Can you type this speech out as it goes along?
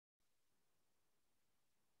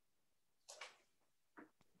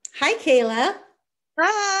Hi, Kayla.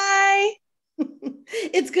 Hi.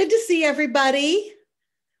 It's good to see everybody.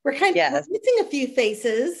 We're Yes, missing a few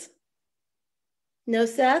faces. No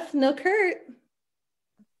Seth, no Kurt,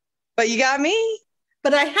 but you got me.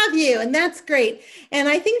 but I have you, and that's great. And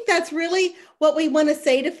I think that's really what we want to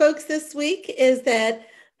say to folks this week is that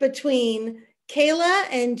between Kayla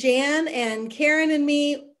and Jan and Karen and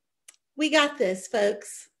me, we got this,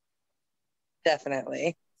 folks.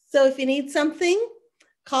 Definitely. So if you need something,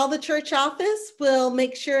 call the church office. We'll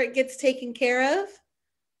make sure it gets taken care of.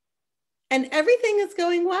 And everything is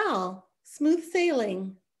going well. Smooth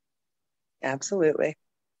sailing. Absolutely.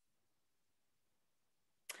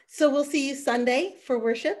 So we'll see you Sunday for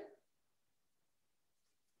worship.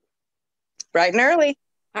 Bright and early.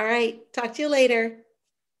 All right. Talk to you later.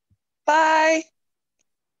 Bye.